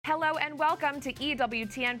Hello and welcome to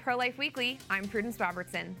EWTN Pro-life Weekly. I'm Prudence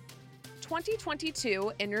Robertson.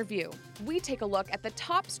 2022 in review. We take a look at the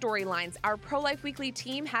top storylines our Pro-Life Weekly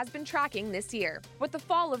team has been tracking this year. With the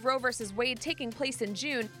fall of Roe v. Wade taking place in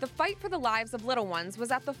June, the fight for the lives of little ones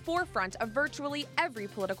was at the forefront of virtually every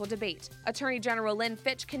political debate. Attorney General Lynn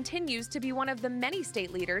Fitch continues to be one of the many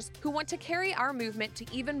state leaders who want to carry our movement to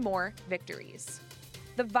even more victories.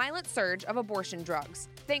 The violent surge of abortion drugs.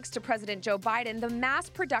 Thanks to President Joe Biden, the mass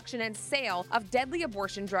production and sale of deadly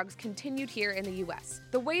abortion drugs continued here in the U.S.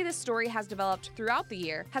 The way this story has developed throughout the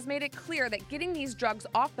year has made it clear that getting these drugs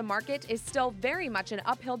off the market is still very much an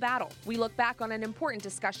uphill battle. We look back on an important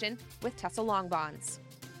discussion with Tessa Longbonds.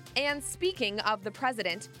 And speaking of the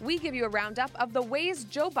president, we give you a roundup of the ways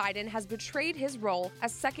Joe Biden has betrayed his role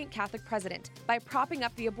as second Catholic president by propping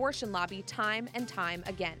up the abortion lobby time and time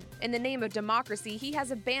again. In the name of democracy, he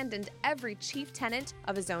has abandoned every chief tenet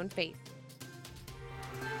of his own faith.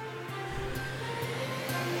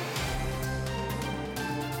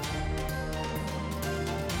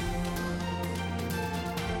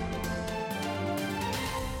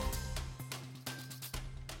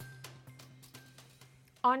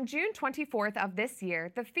 On June 24th of this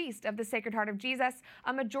year, the feast of the Sacred Heart of Jesus,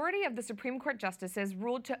 a majority of the Supreme Court justices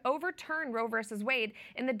ruled to overturn Roe v. Wade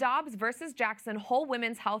in the Dobbs v. Jackson Whole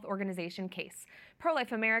Women's Health Organization case.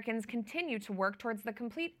 Pro-life Americans continue to work towards the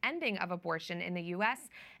complete ending of abortion in the U.S.,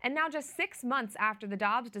 and now just 6 months after the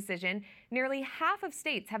Dobbs decision, nearly half of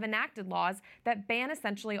states have enacted laws that ban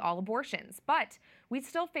essentially all abortions. But we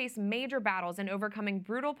still face major battles in overcoming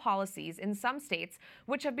brutal policies in some states,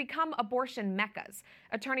 which have become abortion meccas.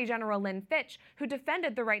 Attorney General Lynn Fitch, who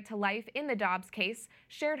defended the right to life in the Dobbs case,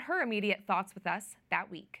 shared her immediate thoughts with us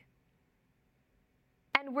that week.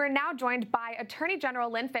 And we're now joined by Attorney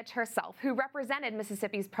General Lynn Fitch herself, who represented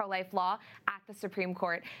Mississippi's pro-life law at the Supreme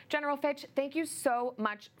Court. General Fitch, thank you so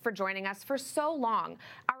much for joining us. For so long,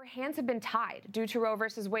 our hands have been tied due to Roe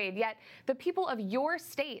versus Wade, yet the people of your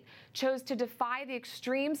state chose to defy the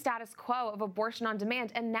extreme status quo of abortion on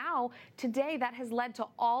demand. And now, today, that has led to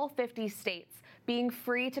all 50 states being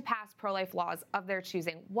free to pass pro-life laws of their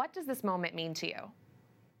choosing. What does this moment mean to you?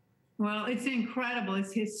 Well, it's incredible.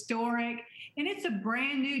 It's historic, and it's a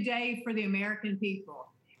brand new day for the American people.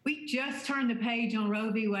 We just turned the page on Roe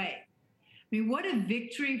v. Wade. I mean, what a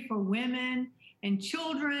victory for women and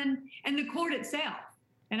children and the court itself.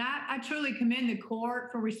 And I truly commend the court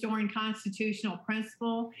for restoring constitutional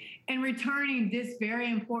principle and returning this very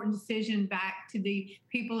important decision back to the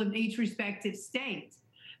people of each respective state.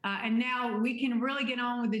 And now we can really get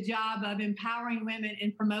on with the job of empowering women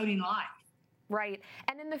and promoting life. Right.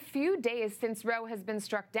 And in the few days since Roe has been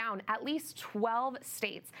struck down, at least 12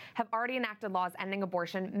 states have already enacted laws ending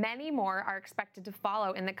abortion. Many more are expected to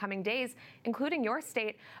follow in the coming days, including your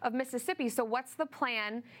state of Mississippi. So what's the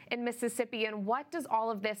plan in Mississippi, and what does all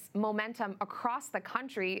of this momentum across the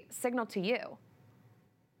country signal to you?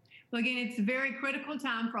 Well, again, it's a very critical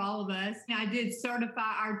time for all of us. I did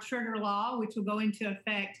certify our trigger law, which will go into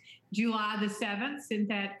effect July the 7th, sent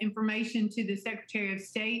that information to the Secretary of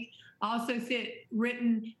State. Also sent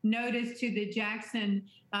written notice to the Jackson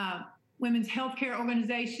Women's Healthcare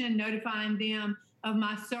Organization, notifying them of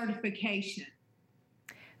my certification.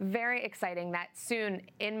 Very exciting that soon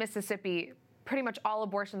in Mississippi, pretty much all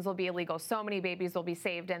abortions will be illegal. So many babies will be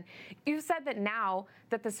saved. And you've said that now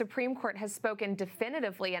that the Supreme Court has spoken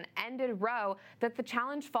definitively and ended Roe, that the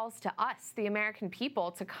challenge falls to us, the American people,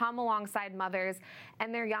 to come alongside mothers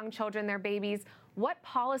and their young children, their babies. What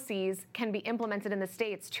policies can be implemented in the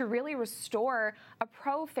states to really restore a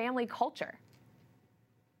pro-family culture?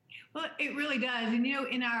 Well, it really does. And, you know,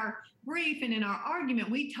 in our brief and in our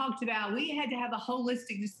argument, we talked about we had to have a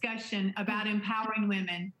holistic discussion about empowering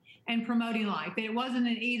women and promoting life, that it wasn't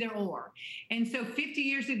an either or. And so 50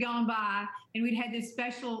 years had gone by and we'd had this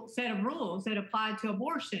special set of rules that applied to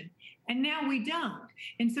abortion. And now we don't.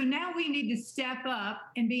 And so now we need to step up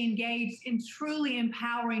and be engaged in truly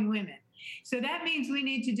empowering women. So that means we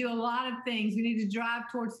need to do a lot of things. We need to drive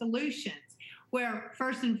towards solutions where,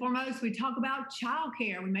 first and foremost, we talk about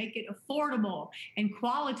childcare. We make it affordable and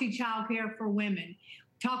quality childcare for women.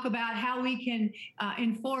 Talk about how we can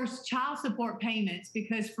enforce child support payments,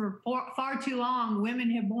 because for far too long,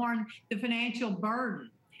 women have borne the financial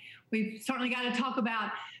burden. We've certainly got to talk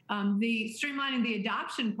about the streamlining the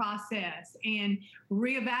adoption process and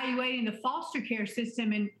reevaluating the foster care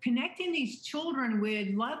system and connecting these children with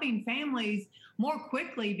loving families more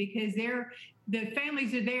quickly, because the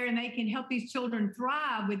families are there and they can help these children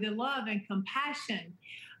thrive with the love and compassion.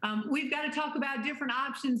 We've got to talk about different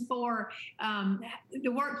options for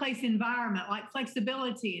the workplace environment, like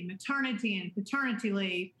flexibility and maternity and paternity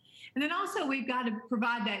leave. And then also we've got to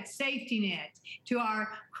provide that safety net to our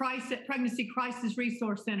pregnancy crisis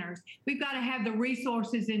resource centers. We've got to have the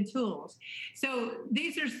resources and tools. So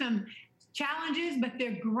these are some challenges, but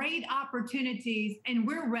they're great opportunities, and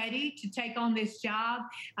we're ready to take on this job.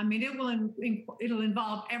 I mean, it'll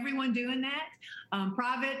involve everyone doing that,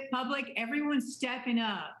 private, public, everyone stepping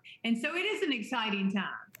up. And so it is an exciting time.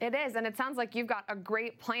 It is, and it sounds like you've got a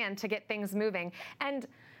great plan to get things moving. And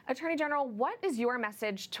Attorney General, what is your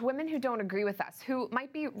message to women who don't agree with us, who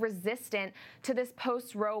might be resistant to this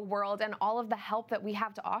post-Roe world and all of the help that we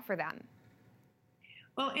have to offer them?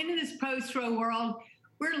 Well, in this post-Roe world,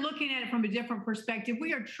 we're looking at it from a different perspective.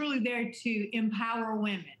 We are truly there to empower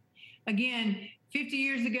women. Again, 50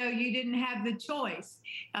 years ago, you didn't have the choice.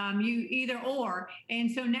 You either or.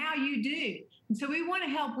 And so now you do. And so we want to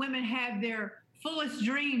help women have their fullest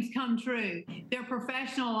dreams come true, their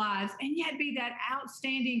professional lives, and yet be that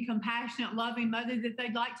outstanding, compassionate, loving mother that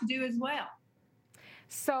they'd like to do as well.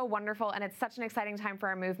 So wonderful, and it's such an exciting time for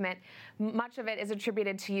our movement. Much of it is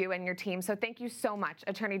attributed to you and your team, so thank you so much,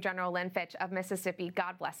 Attorney General Lynn Fitch of Mississippi.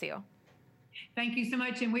 God bless you. Thank you so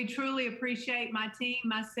much, and we truly appreciate my team,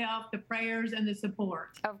 myself, the prayers, and the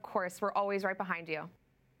support. Of course, we're always right behind you.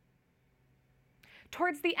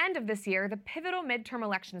 Towards the end of this year, the pivotal midterm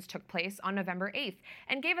elections took place on November 8th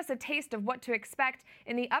and gave us a taste of what to expect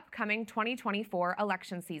in the upcoming 2024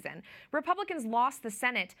 election season. Republicans lost the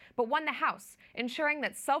Senate but won the House, ensuring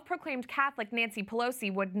that self-proclaimed Catholic Nancy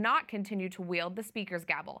Pelosi would not continue to wield the Speaker's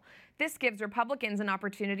gavel. This gives Republicans an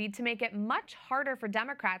opportunity to make it much harder for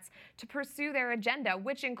Democrats to pursue their agenda,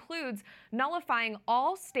 which includes nullifying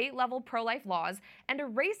all state-level pro-life laws and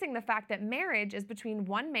erasing the fact that marriage is between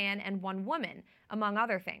one man and one woman, among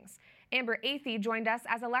other things. Amber Athey joined us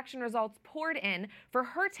as election results poured in for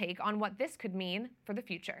her take on what this could mean for the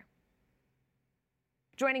future.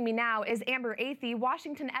 Joining me now is Amber Athey,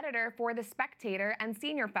 Washington editor for The Spectator and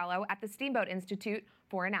senior fellow at the Steamboat Institute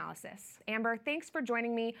for Analysis. Amber, thanks for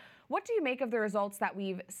joining me. What do you make of the results that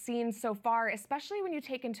we've seen so far, especially when you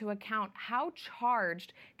take into account how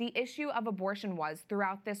charged the issue of abortion was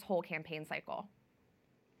throughout this whole campaign cycle?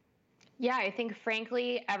 Yeah, I think,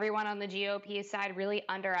 frankly, everyone on the GOP side really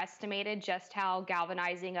underestimated just how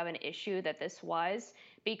galvanizing of an issue that this was,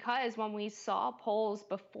 because when we saw polls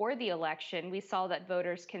before the election, we saw that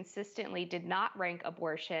voters consistently did not rank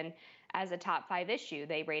abortion as a top 5 issue.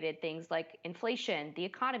 They rated things like inflation, the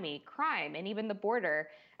economy, crime, and even the border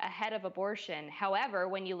ahead of abortion. However,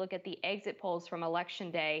 when you look at the exit polls from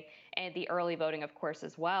Election Day and the early voting, of course,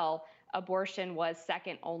 as well, abortion was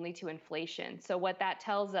second only to inflation. So what that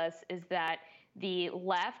tells us is that the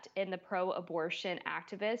left and the pro-abortion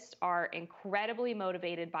activists are incredibly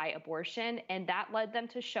motivated by abortion, and that led them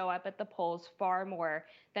to show up at the polls far more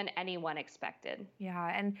than anyone expected.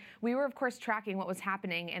 Yeah, and we were, of course, tracking what was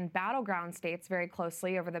happening in battleground states very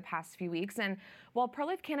closely over the past few weeks. And while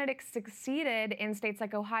pro-life candidates succeeded in states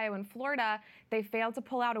like Ohio and Florida, they failed to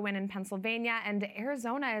pull out a win in Pennsylvania, and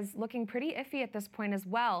Arizona is looking pretty iffy at this point as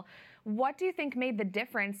well. What do you think made the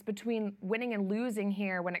difference between winning and losing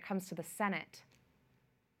here when it comes to the Senate?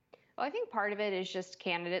 Well, I think part of it is just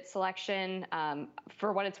candidate selection.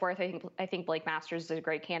 For what it's worth, I think Blake Masters is a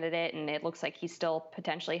great candidate, and it looks like he still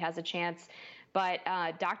potentially has a chance. But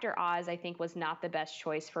Dr. Oz, I think, was not the best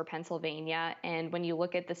choice for Pennsylvania. And when you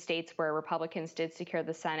look at the states where Republicans did secure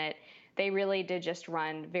the Senate, they really did just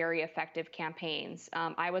run very effective campaigns.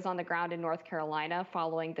 I was on the ground in North Carolina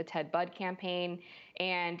following the Ted Budd campaign,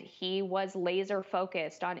 and he was laser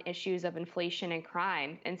focused on issues of inflation and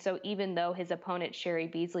crime. And so even though his opponent, Sherry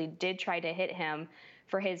Beasley, did try to hit him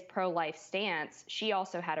for his pro-life stance, she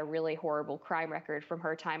also had a really horrible crime record from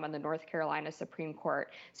her time on the North Carolina Supreme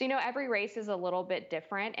Court. So, every race is a little bit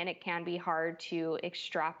different, and it can be hard to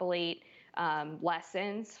extrapolate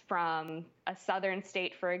lessons from a southern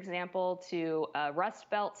state, for example, to a Rust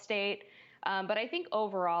Belt state. But I think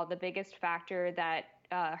overall, the biggest factor that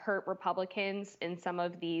hurt Republicans in some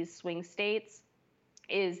of these swing states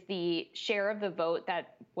is the share of the vote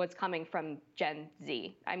that was coming from Gen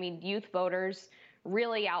Z. I mean, youth voters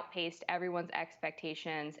really outpaced everyone's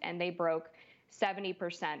expectations, and they broke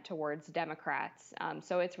 70% towards Democrats.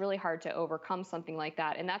 So it's really hard to overcome something like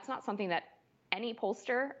that. And that's not something that any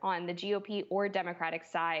pollster on the GOP or Democratic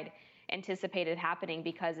side anticipated happening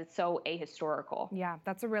because it's so ahistorical. Yeah,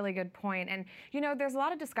 that's a really good point. And, there's a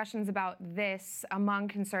lot of discussions about this among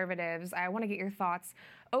conservatives. I want to get your thoughts.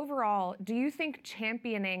 Overall, do you think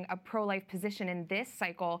championing a pro-life position in this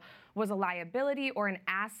cycle was a liability or an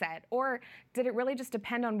asset? Or did it really just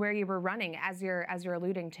depend on where you were running, as you're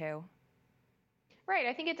alluding to? Right.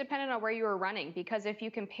 I think it depended on where you were running, because if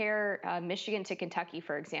you compare Michigan to Kentucky,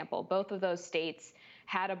 for example, both of those states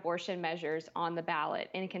had abortion measures on the ballot.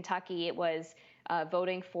 In Kentucky, it was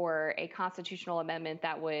voting for a constitutional amendment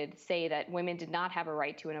that would say that women did not have a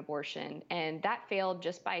right to an abortion. And that failed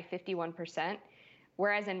just by 51%.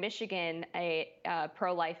 Whereas in Michigan, a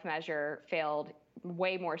pro-life measure failed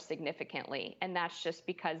way more significantly. And that's just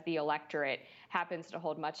because the electorate happens to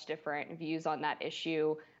hold much different views on that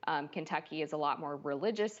issue. Kentucky is a lot more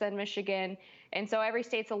religious than Michigan. And so every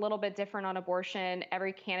state's a little bit different on abortion.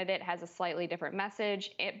 Every candidate has a slightly different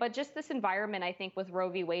message. But just this environment, I think, with Roe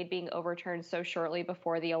v. Wade being overturned so shortly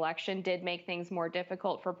before the election did make things more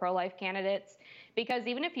difficult for pro-life candidates. Because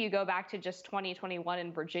even if you go back to just 2021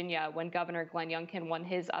 in Virginia, when Governor Glenn Youngkin won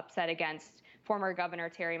his upset against former Governor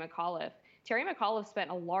Terry McAuliffe spent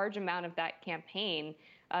a large amount of that campaign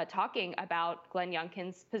talking about Glenn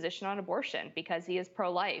Youngkin's position on abortion because he is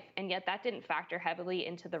pro-life. And yet that didn't factor heavily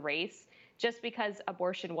into the race just because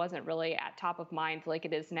abortion wasn't really at top of mind like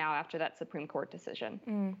it is now after that Supreme Court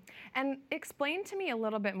decision. And explain to me a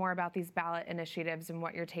little bit more about these ballot initiatives and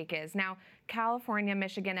what your take is. Now, California,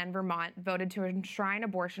 Michigan, and Vermont voted to enshrine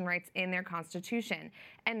abortion rights in their constitution.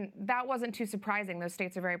 And that wasn't too surprising. Those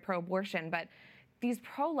states are very pro-abortion. But these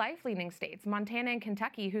pro-life leaning states, Montana and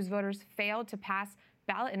Kentucky, whose voters failed to pass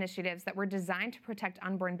ballot initiatives that were designed to protect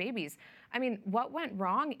unborn babies. I mean, what went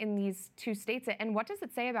wrong in these two states, and what does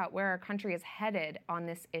it say about where our country is headed on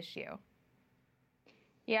this issue?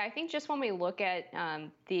 Yeah, I think just when we look at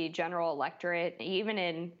the general electorate, even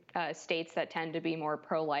in states that tend to be more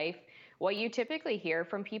pro-life, what you typically hear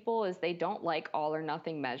from people is they don't like all or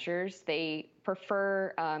nothing measures. They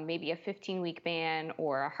prefer maybe a 15-week ban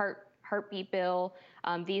or a heartbeat bill,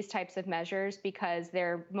 these types of measures, because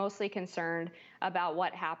they're mostly concerned about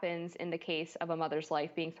what happens in the case of a mother's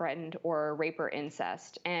life being threatened or rape or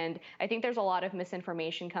incest. And I think there's a lot of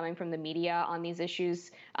misinformation coming from the media on these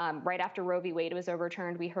issues. Right after Roe v. Wade was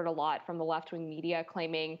overturned, we heard a lot from the left-wing media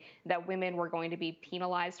claiming that women were going to be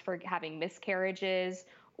penalized for having miscarriages,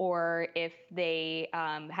 or if they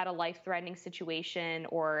had a life-threatening situation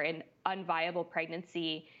or an unviable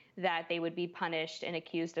pregnancy, that they would be punished and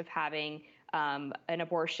accused of having an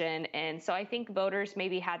abortion. And so I think voters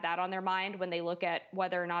maybe had that on their mind when they look at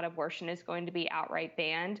whether or not abortion is going to be outright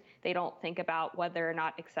banned. They don't think about whether or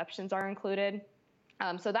not exceptions are included.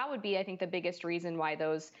 So that would be, I think, the biggest reason why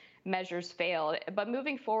those measures failed. But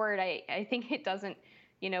moving forward, I think it doesn't,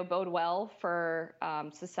 bode well for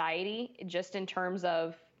society, just in terms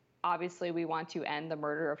of, obviously, we want to end the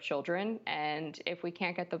murder of children. And if we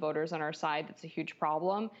can't get the voters on our side, that's a huge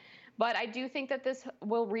problem. But I do think that this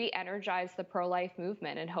will re-energize the pro-life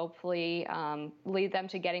movement and hopefully lead them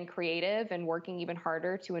to getting creative and working even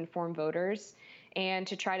harder to inform voters and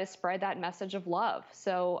to try to spread that message of love.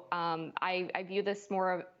 So I view this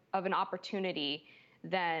more of an opportunity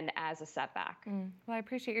than as a setback. Well, I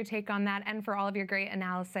appreciate your take on that and for all of your great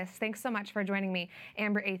analysis. Thanks so much for joining me,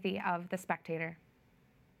 Amber Athey of The Spectator.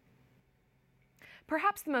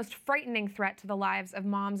 Perhaps the most frightening threat to the lives of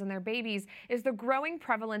moms and their babies is the growing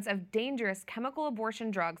prevalence of dangerous chemical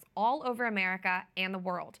abortion drugs all over America and the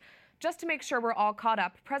world. Just to make sure we're all caught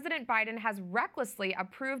up, President Biden has recklessly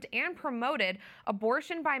approved and promoted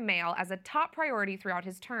abortion by mail as a top priority throughout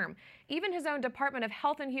his term. Even his own Department of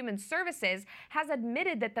Health and Human Services has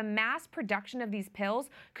admitted that the mass production of these pills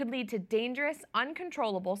could lead to dangerous,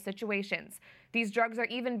 uncontrollable situations. These drugs are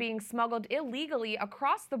even being smuggled illegally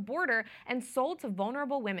across the border and sold to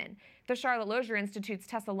vulnerable women. The Charlotte Lozier Institute's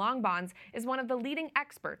Tessa Longbonds is one of the leading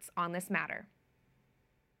experts on this matter.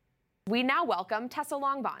 We now welcome Tessa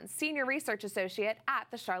Longbonds, Senior Research Associate at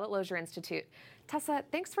the Charlotte Lozier Institute. Tessa,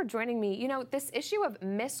 thanks for joining me. This issue of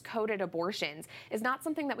miscoded abortions is not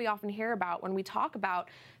something that we often hear about when we talk about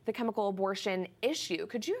the chemical abortion issue.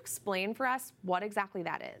 Could you explain for us what exactly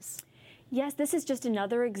that is? Yes, this is just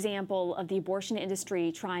another example of the abortion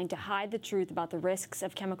industry trying to hide the truth about the risks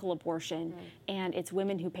of chemical abortion, and it's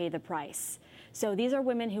women who pay the price. So these are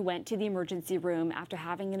women who went to the emergency room after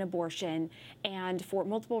having an abortion, and for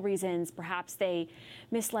multiple reasons, perhaps they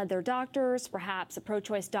misled their doctors, perhaps a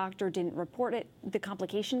pro-choice doctor didn't report the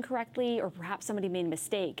complication correctly, or perhaps somebody made a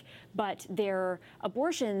mistake, but their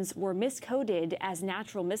abortions were miscoded as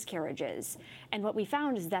natural miscarriages. And what we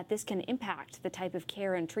found is that this can impact the type of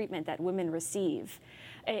care and treatment that women receive.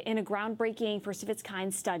 In a groundbreaking, first of its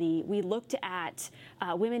kind study, we looked at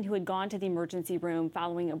women who had gone to the emergency room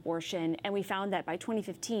following abortion, and we found that by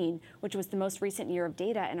 2015, which was the most recent year of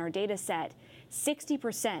data in our data set,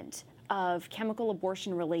 60% of chemical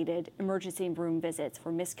abortion-related emergency room visits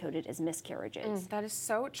were miscoded as miscarriages. That is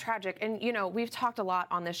so tragic. And, you know, we've talked a lot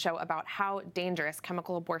on this show about how dangerous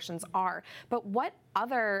chemical abortions are. But what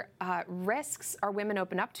other risks are women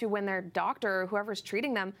open up to when their doctor or whoever's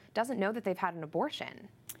treating them doesn't know that they've had an abortion?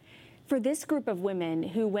 For this group of women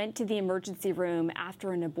who went to the emergency room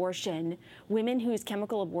after an abortion, women whose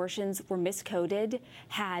chemical abortions were miscoded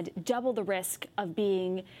had double the risk of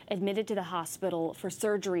being admitted to the hospital for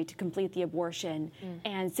surgery to complete the abortion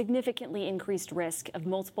and significantly increased risk of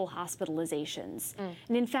multiple hospitalizations.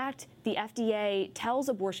 And in fact, the FDA tells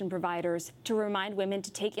abortion providers to remind women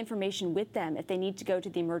to take information with them if they need to go to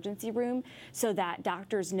the emergency room so that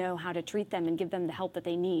doctors know how to treat them and give them the help that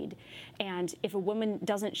they need. And if a woman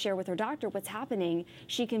doesn't share with her doctor what's happening,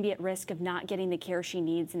 she can be at risk of not getting the care she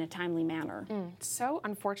needs in a timely manner. So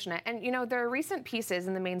unfortunate. And, you know, there are recent pieces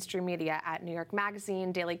in the mainstream media at New York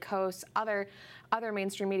Magazine, Daily Kos, other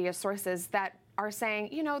mainstream media sources that are saying,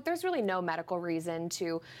 you know, there's really no medical reason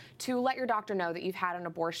to let your doctor know that you've had an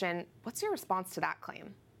abortion. What's your response to that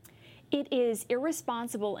claim? It is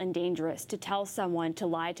irresponsible and dangerous to tell someone to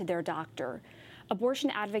lie to their doctor. Abortion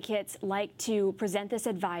advocates like to present this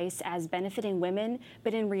advice as benefiting women,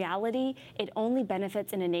 but in reality, it only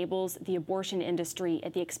benefits and enables the abortion industry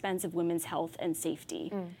at the expense of women's health and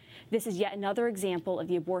safety. This is yet another example of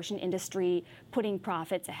the abortion industry putting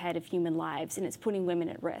profits ahead of human lives, and it's putting women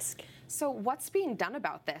at risk. So what's being done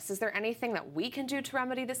about this? Is there anything that we can do to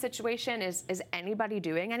remedy the situation? Is anybody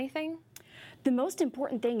doing anything? The most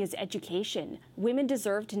important thing is education. Women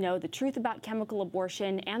deserve to know the truth about chemical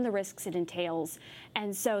abortion and the risks it entails.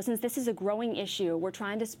 And so since this is a growing issue, we're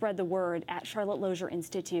trying to spread the word at Charlotte Lozier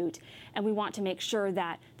Institute. And we want to make sure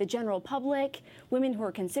that the general public, women who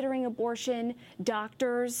are considering abortion,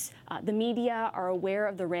 doctors, the media are aware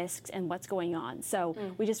of the risks and what's going on. So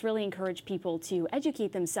we just really encourage people to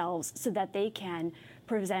educate themselves so that they can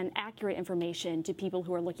present accurate information to people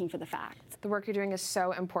who are looking for the facts. The work you're doing is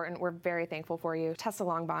so important. We're very thankful for you. Tessa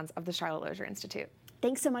Longbonds of the Charlotte Lozier Institute.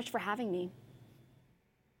 Thanks so much for having me.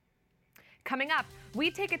 Coming up,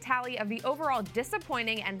 we take a tally of the overall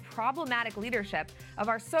disappointing and problematic leadership of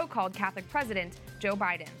our so-called Catholic president, Joe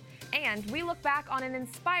Biden. And we look back on an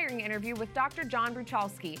inspiring interview with Dr. John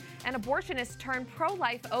Bruchalski, an abortionist turned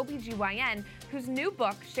pro-life OBGYN whose new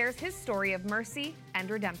book shares his story of mercy and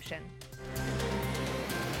redemption.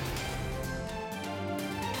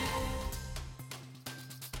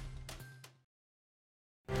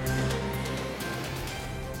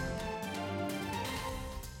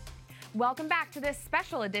 Welcome back to this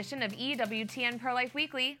special edition of EWTN Pro-life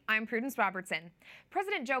Weekly. I'm Prudence Robertson.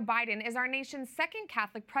 President Joe Biden is our nation's second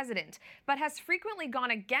Catholic president, but has frequently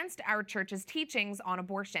gone against our church's teachings on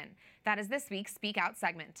abortion. That is this week's Speak Out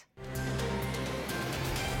segment.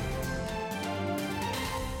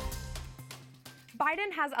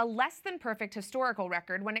 Biden has a less than perfect historical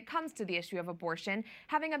record when it comes to the issue of abortion,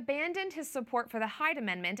 having abandoned his support for the Hyde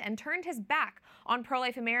Amendment and turned his back on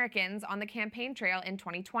pro-life Americans on the campaign trail in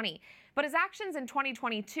 2020. But his actions in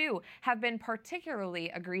 2022 have been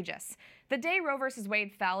particularly egregious. The day Roe v.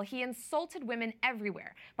 Wade fell, he insulted women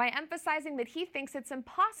everywhere by emphasizing that he thinks it's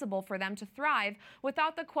impossible for them to thrive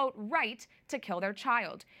without the, quote, right to kill their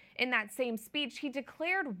child. In that same speech, he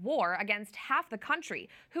declared war against half the country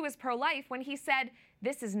who is pro-life when he said,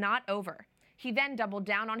 "This is not over." He then doubled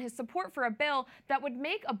down on his support for a bill that would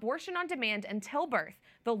make abortion on demand until birth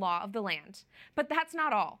the law of the land. But that's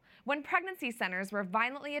not all. When pregnancy centers were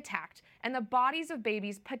violently attacked and the bodies of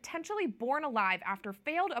babies potentially born alive after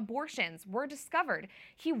failed abortions were discovered,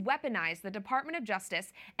 he weaponized the Department of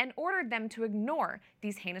Justice and ordered them to ignore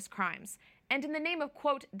these heinous crimes. And in the name of,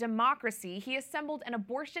 quote, democracy, he assembled an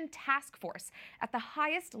abortion task force at the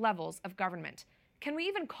highest levels of government. Can we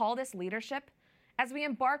even call this leadership? As we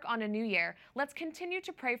embark on a new year, let's continue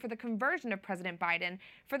to pray for the conversion of President Biden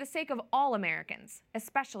for the sake of all Americans,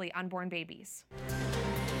 especially unborn babies.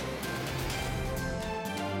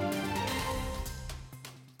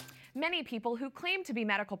 Many people who claim to be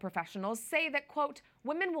medical professionals say that, quote,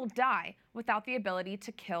 women will die without the ability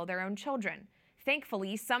to kill their own children.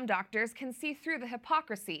 Thankfully, some doctors can see through the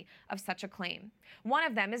hypocrisy of such a claim. One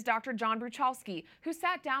of them is Dr. John Bruchalski, who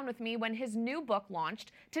sat down with me when his new book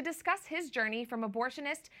launched to discuss his journey from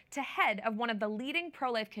abortionist to head of one of the leading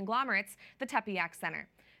pro-life conglomerates, the Tepeyac Center.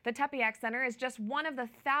 The Tepeyac Center is just one of the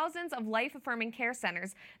thousands of life-affirming care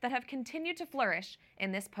centers that have continued to flourish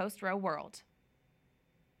in this post-Roe world.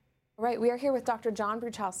 Right, we are here with Dr. John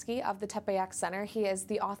Bruchowski of the Tepeyac Center. He is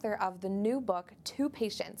the author of the new book, To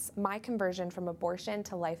Patients, My Conversion from Abortion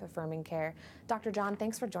to Life-Affirming Care. Dr. John,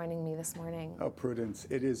 thanks for joining me this morning. Oh, Prudence,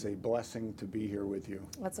 it is a blessing to be here with you.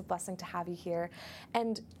 It's a blessing to have you here.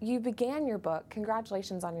 And you began your book,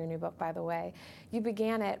 congratulations on your new book, by the way. You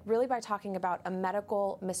began it really by talking about a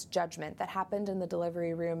medical misjudgment that happened in the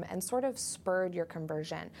delivery room and sort of spurred your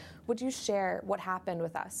conversion. Would you share what happened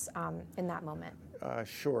with us in that moment?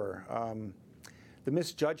 Sure. The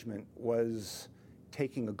misjudgment was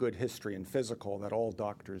taking a good history and physical that all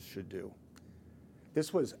doctors should do.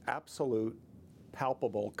 This was absolute,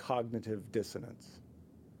 palpable cognitive dissonance.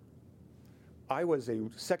 I was a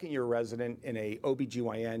second-year resident in a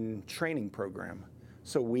OBGYN training program,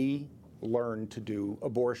 so we learned to do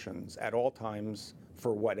abortions at all times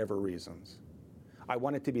for whatever reasons. I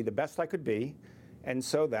wanted to be the best I could be, and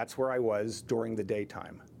so that's where I was during the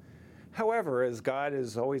daytime. However, as God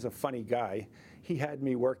is always a funny guy, he had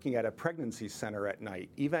me working at a pregnancy center at night,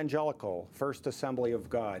 evangelical, First Assembly of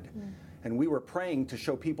God. And we were praying to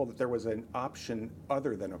show people that there was an option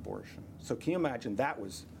other than abortion. So can you imagine, that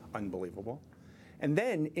was unbelievable. And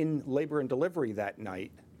then in labor and delivery that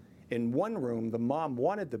night, in one room, the mom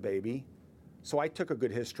wanted the baby, so I took a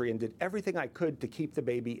good history and did everything I could to keep the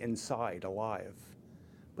baby inside, alive.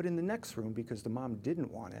 But in the next room, because the mom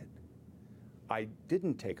didn't want it, I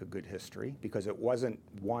didn't take a good history because it wasn't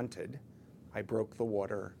wanted. I broke the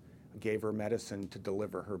water, gave her medicine to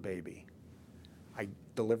deliver her baby. I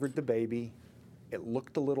delivered the baby. It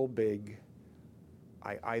looked a little big.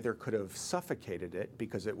 I either could have suffocated it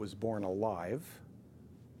because it was born alive,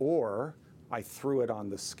 or I threw it on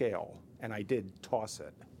the scale, and I did toss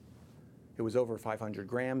it. It was over 500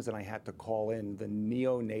 grams, and I had to call in the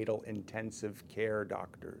neonatal intensive care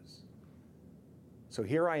doctors. So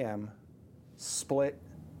here I am, split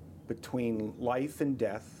between life and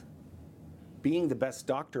death, being the best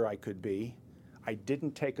doctor I could be. I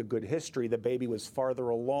didn't take a good history. The baby was farther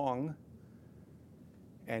along.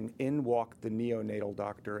 And in walked the neonatal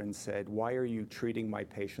doctor and said, "Why are you treating my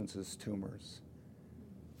patients as tumors?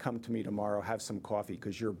 Come to me tomorrow, have some coffee,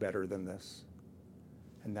 because you're better than this."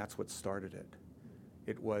 And that's what started it.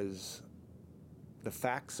 It was the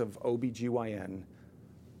facts of OBGYN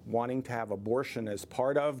wanting to have abortion as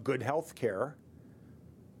part of good health care,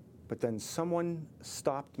 but then someone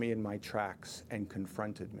stopped me in my tracks and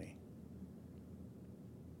confronted me.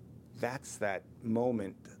 That's that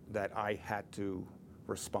moment that I had to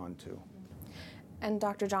respond to. And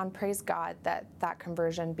Dr. John, praise God that that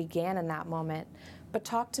conversion began in that moment. But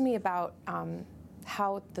talk to me about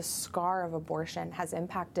how the scar of abortion has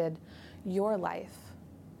impacted your life.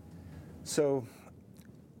 So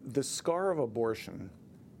the scar of abortion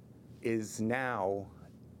is now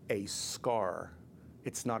a scar.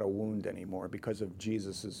 It's not a wound anymore because of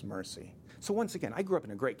Jesus' mercy. So once again, I grew up in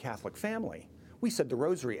a great Catholic family. We said the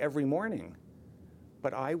rosary every morning,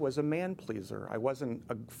 but I was a man pleaser. I wasn't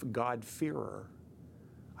a God-fearer.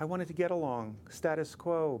 I wanted to get along, status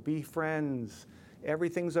quo, be friends,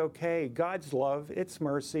 everything's okay. God's love, it's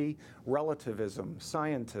mercy, relativism,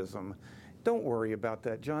 scientism. Don't worry about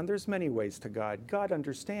that, John. There's many ways to God. God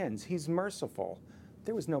understands. He's merciful.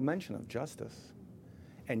 There was no mention of justice.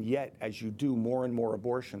 And yet, as you do more and more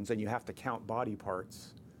abortions and you have to count body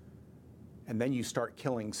parts, and then you start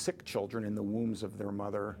killing sick children in the wombs of their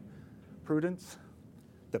mother, Prudence,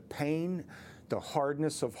 the pain, the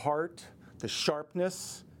hardness of heart, the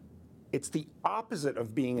sharpness, it's the opposite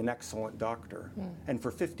of being an excellent doctor. And for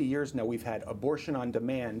 50 years now, we've had abortion on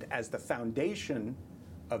demand as the foundation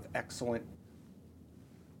of excellent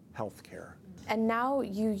health care. And now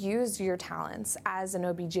you use your talents as an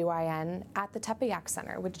OBGYN at the Tepeyac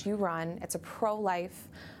Center, which you run. It's a pro-life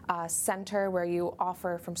center where you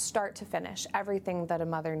offer from start to finish everything that a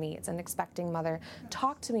mother needs, an expecting mother.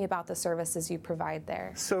 Talk to me about the services you provide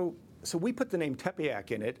there. So we put the name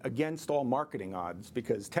Tepeyac in it against all marketing odds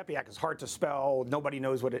because Tepeyac is hard to spell. Nobody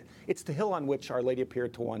knows what it's the hill on which Our Lady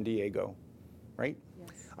appeared to Juan Diego, right? Yes.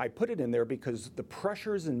 I put it in there because the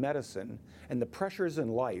pressures in medicine and the pressures in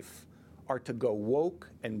life are to go woke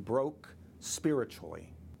and broke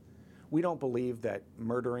spiritually. We don't believe that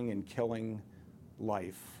murdering and killing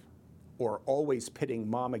life or always pitting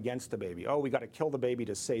mom against the baby. Oh, we got to kill the baby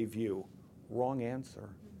to save you. Wrong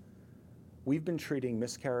answer. We've been treating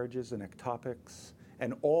miscarriages and ectopics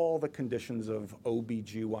and all the conditions of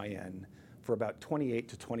OBGYN for about 28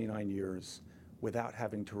 to 29 years without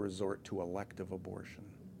having to resort to elective abortion.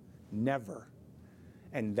 Never.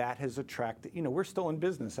 And that has attracted, we're still in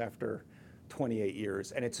business after 28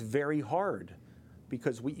 years, and it's very hard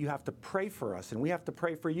because you have to pray for us, and we have to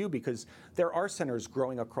pray for you because there are centers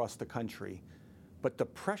growing across the country. but the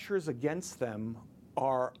pressures against them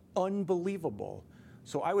are unbelievable.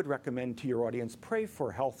 So I would recommend to your audience, pray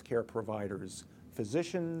for healthcare providers,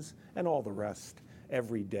 physicians, and all the rest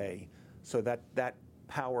every day, so that that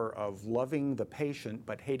power of loving the patient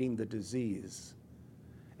but hating the disease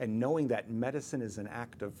and knowing that medicine is an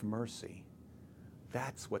act of mercy,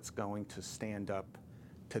 that's what's going to stand up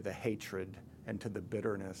to the hatred and to the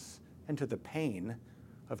bitterness and to the pain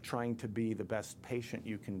of trying to be the best patient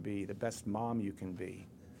you can be, the best mom you can be.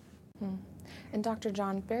 And Dr.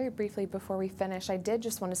 John, very briefly before we finish, I did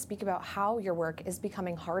just want to speak about how your work is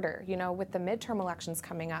becoming harder. You know, with the midterm elections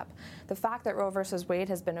coming up, the fact that Roe versus Wade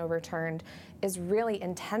has been overturned is really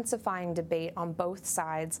intensifying debate on both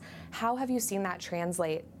sides. How have you seen that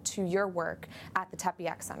translate to your work at the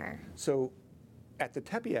Tepeyac Center? So at the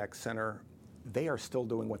Tepeyac Center, they are still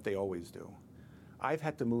doing what they always do. I've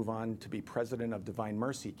had to move on to be president of Divine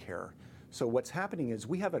Mercy Care. So what's happening is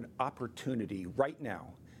we have an opportunity right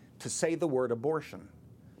now to say the word abortion,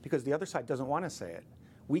 because the other side doesn't want to say it.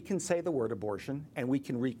 We can say the word abortion, and we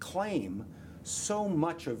can reclaim so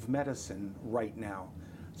much of medicine right now.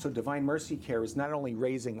 So Divine Mercy Care is not only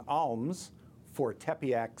raising alms for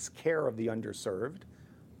Tepeyac's care of the underserved,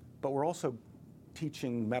 but we're also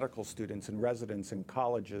teaching medical students and residents and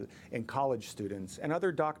college students and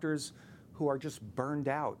other doctors who are just burned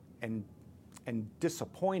out and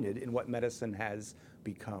disappointed in what medicine has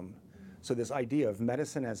become. So this idea of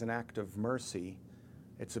medicine as an act of mercy,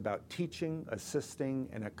 it's about teaching, assisting,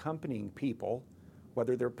 and accompanying people,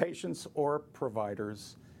 whether they're patients or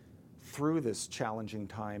providers, through this challenging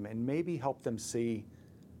time and maybe help them see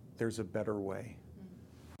there's a better way.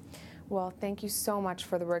 Well, thank you so much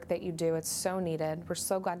for the work that you do. It's so needed. We're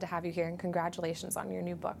so glad to have you here, and congratulations on your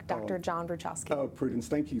new book, Dr. John Bruchowski. Oh, Prudence,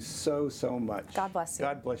 thank you so much. God bless you.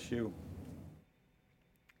 God bless you.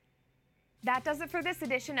 That does it for this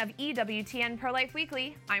edition of EWTN Pro-Life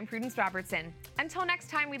Weekly. I'm Prudence Robertson. Until next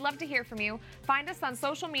time, we'd love to hear from you. Find us on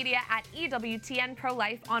social media at EWTN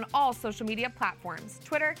Pro-Life on all social media platforms.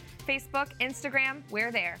 Twitter, Facebook, Instagram,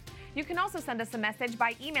 we're there. You can also send us a message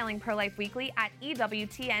by emailing ProLifeWeekly at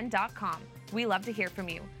EWTN.com. We love to hear from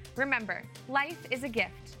you. Remember, life is a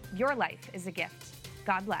gift. Your life is a gift.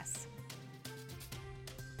 God bless.